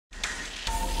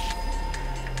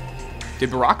Did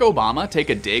Barack Obama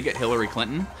take a dig at Hillary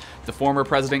Clinton? The former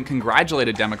president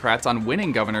congratulated Democrats on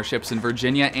winning governorships in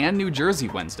Virginia and New Jersey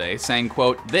Wednesday, saying,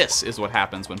 quote, "This is what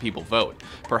happens when people vote,"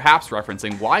 perhaps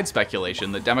referencing wide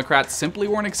speculation that Democrats simply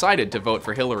weren't excited to vote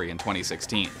for Hillary in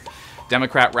 2016.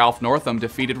 Democrat Ralph Northam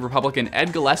defeated Republican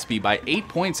Ed Gillespie by 8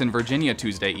 points in Virginia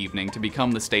Tuesday evening to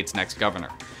become the state's next governor.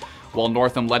 While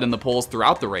Northam led in the polls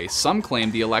throughout the race, some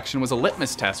claimed the election was a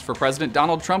litmus test for President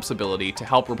Donald Trump's ability to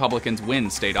help Republicans win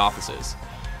state offices.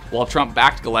 While Trump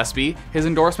backed Gillespie, his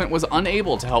endorsement was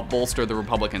unable to help bolster the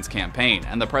Republicans' campaign,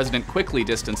 and the president quickly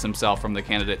distanced himself from the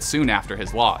candidate soon after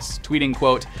his loss, tweeting,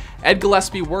 quote, "Ed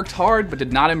Gillespie worked hard but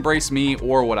did not embrace me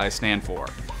or what I stand for."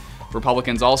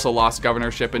 Republicans also lost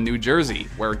governorship in New Jersey,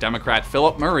 where Democrat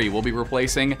Philip Murray will be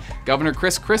replacing Governor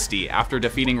Chris Christie after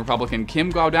defeating Republican Kim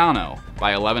Guadagno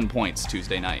by 11 points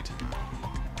Tuesday night.